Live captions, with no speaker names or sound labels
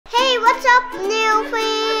What's up, Neal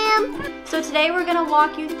Fam? So today we're gonna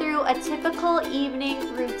walk you through a typical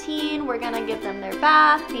evening routine. We're gonna give them their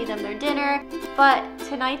bath, feed them their dinner, but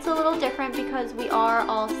tonight's a little different because we are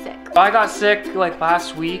all sick. I got sick like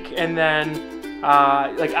last week, and then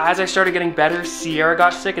like as I started getting better, Sierra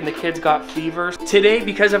got sick and the kids got fevers. Today,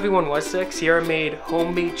 because everyone was sick, Sierra made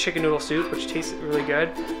homemade chicken noodle soup, which tastes really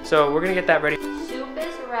good. So we're gonna get that ready. Soup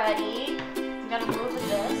is ready. I'm gonna move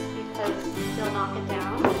this because you'll knock it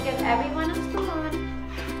down. Give everyone a spoon.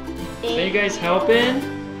 Are you guys helping?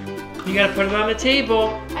 You gotta put it on the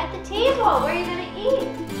table. At the table, where are you gonna eat?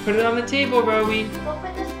 Put it on the table, Rowie. Go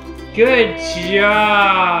put this. Good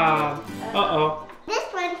job. Uh-oh. This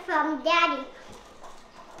one's from Daddy.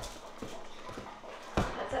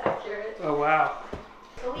 That's accurate. Oh, wow.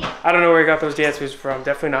 So I don't know where you got those dance moves from.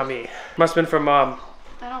 Definitely not me. Must have been from Mom.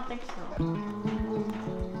 I don't think so.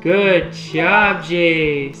 Good job,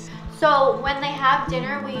 Jace. So when they have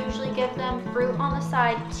dinner, we usually give them fruit on the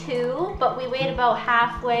side too, but we wait about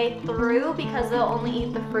halfway through because they'll only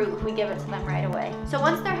eat the fruit if we give it to them right away. So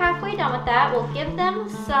once they're halfway done with that, we'll give them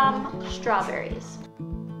some strawberries.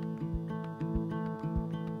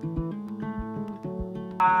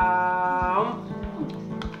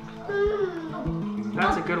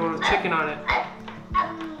 That's a good one with chicken on it.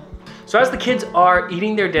 So as the kids are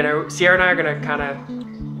eating their dinner, Sierra and I are gonna kind of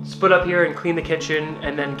split up here and clean the kitchen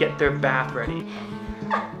and then get their bath ready.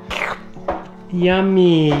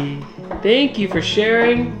 Yummy. Thank you for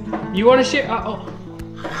sharing. You want to share?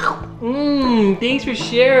 Thanks for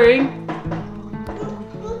sharing.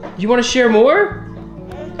 You want to share more?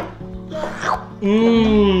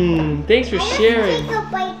 Thanks for sharing. Take a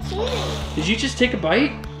bite too. Did you just take a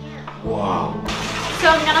bite? Whoa. So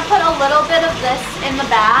I'm gonna put a little bit of this in the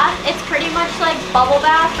bath. It's pretty much like bubble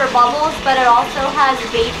bath for bubbles, but it also has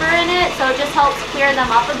vapor in it, so it just helps clear them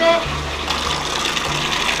up a bit.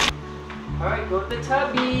 All right, go to the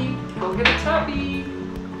tubby. Go get a tubby.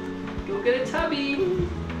 Go get a tubby. You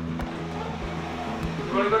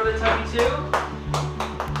wanna go to the tubby too?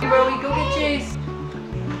 Hey, Rowie, go get Jace.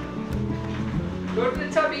 Go to the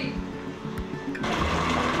tubby.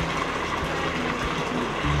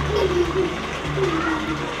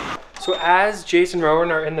 So as Jace and Rowan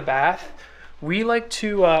are in the bath, we like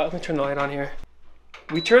to, let me turn the light on here.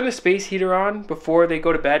 We turn the space heater on before they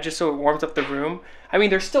go to bed just so it warms up the room. I mean,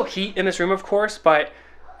 there's still heat in this room, of course, but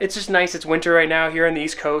it's just nice. It's winter right now here on the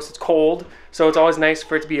East Coast. It's cold, so it's always nice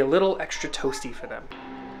for it to be a little extra toasty for them.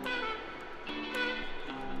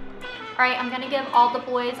 All right, I'm gonna give all the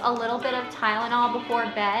boys a little bit of Tylenol before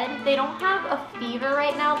bed. They don't have a fever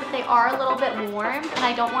right now, but they are a little bit warm, and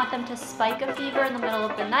I don't want them to spike a fever in the middle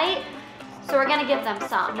of the night, so we're gonna give them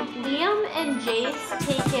some. Liam and Jace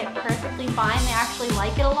take it perfectly fine. They actually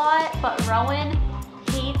like it a lot, but Rowan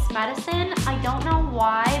hates medicine. I don't know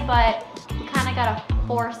why, but we kind of gotta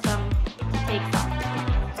force them to take some.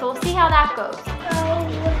 So we'll see how that goes.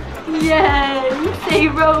 Yay, say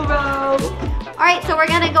Ro-Ro. All right, so we're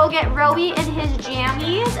gonna go get Rowie in his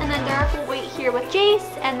jammies, and then Derek will wait here with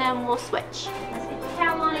Jace, and then we'll switch. Let's get the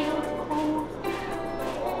towel on you.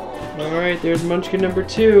 All right, there's Munchkin number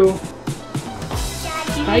 2.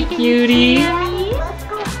 Daddy, Hi, cutie. Let's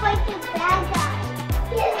go fight the bad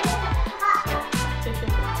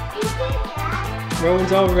guy.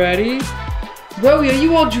 Rowan's all ready. Rowie, are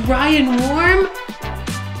you all dry and warm?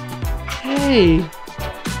 Hey,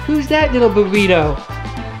 who's that little burrito?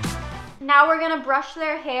 Now we're gonna brush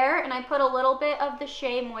their hair, and I put a little bit of the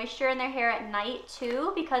Shea Moisture in their hair at night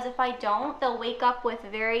too, because if I don't, they'll wake up with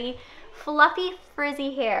very fluffy,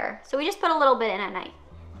 frizzy hair. So we just put a little bit in at night.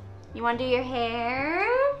 You wanna do your hair?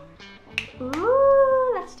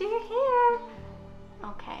 Ooh, let's do your hair.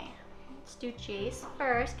 Okay, let's do Jace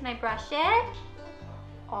first. Can I brush it?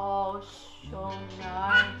 Oh, so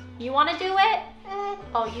nice. You wanna do it?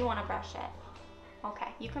 Oh, you wanna brush it.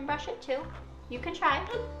 Okay, you can brush it too. You can try.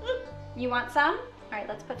 You want some? All right,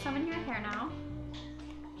 let's put some in your hair now.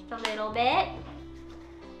 Just a little bit.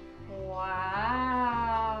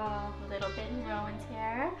 Wow. A little bit in Rowan's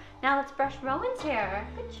hair. Now let's brush Rowan's hair.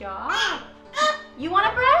 Good job. You want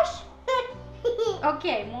to brush?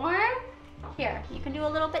 Okay, more? Here, you can do a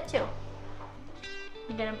little bit too.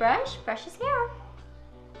 You gonna brush? Brush his hair.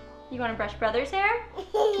 You want to brush brother's hair?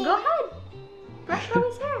 Go ahead. Brush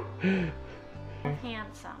Rowie's hair.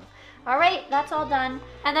 Handsome. All right, that's all done.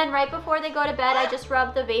 And then right before they go to bed, I just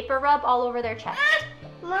rub the vapor rub all over their chest.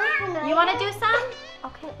 You want to do some?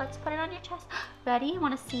 Okay, let's put it on your chest. Ready? You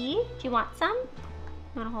want to see? Do you want some?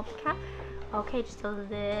 You want to hold the cap? Okay, just a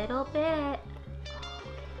little bit.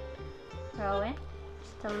 Throw it.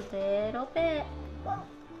 Just a little bit.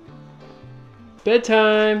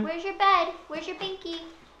 Bedtime. Where's your bed? Where's your binky?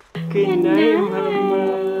 Good night, Mama.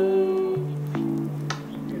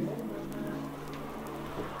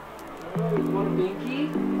 You want a binky?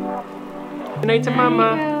 Good night to Mama.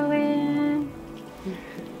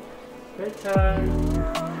 Bedtime.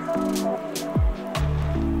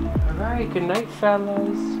 Alright, good night,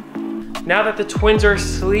 fellas. Now that the twins are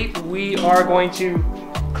asleep, we are going to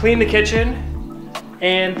clean the kitchen,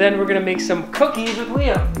 and then we're gonna make some cookies with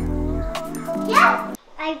Liam. Yeah.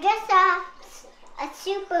 I just saw a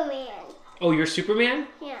Superman. Oh, you're Superman?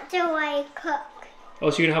 Yeah. So I cook.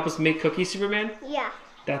 Oh, so you're gonna help us make cookies, Superman? Yeah.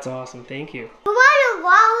 That's awesome, thank you. You want a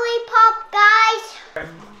lollipop, guys?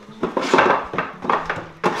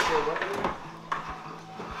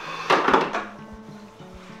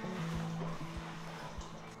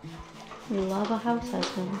 You love a house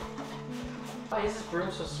husband. Why is this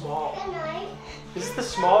broom so small? Good night. Is this the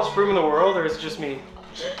smallest broom in the world, or is it just me?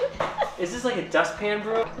 Is this like a dustpan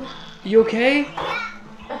broom? You okay?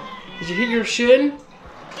 Did you hit your shin?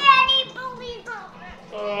 Daddy, please don't.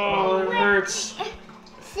 Oh, it hurts.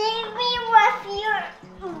 Save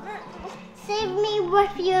me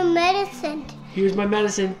with your medicine. Here's my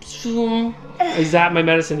medicine. Is that my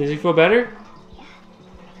medicine? Does you feel better? Yeah.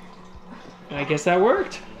 I guess that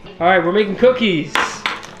worked. All right, we're making cookies.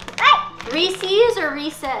 Reese's or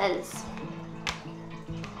Reese's?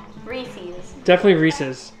 Reese's. Definitely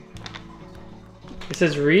Reese's. It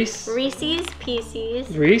says Reese. Reese's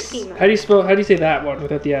Pieces. Reese? Peanut. How do you say that one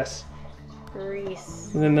without the S?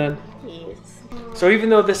 Reese. And then Peas. So even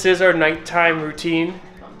though this is our nighttime routine,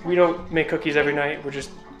 we don't make cookies every night. We're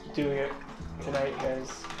just doing it tonight,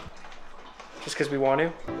 guys. Just because we want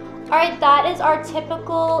to. Alright, that is our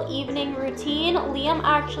typical evening routine. Liam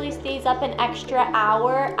actually stays up an extra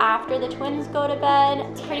hour after the twins go to bed.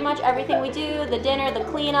 It's pretty much everything we do, the dinner, the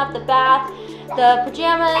cleanup, the bath, the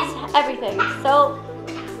pajamas, everything. So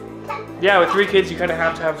Yeah, with 3 kids, you kind of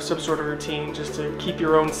have to have some sort of routine just to keep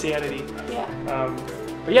your own sanity. yeah.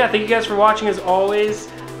 But yeah, thank you guys for watching as always.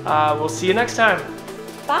 We'll see you next time.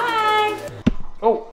 Bye! Oh,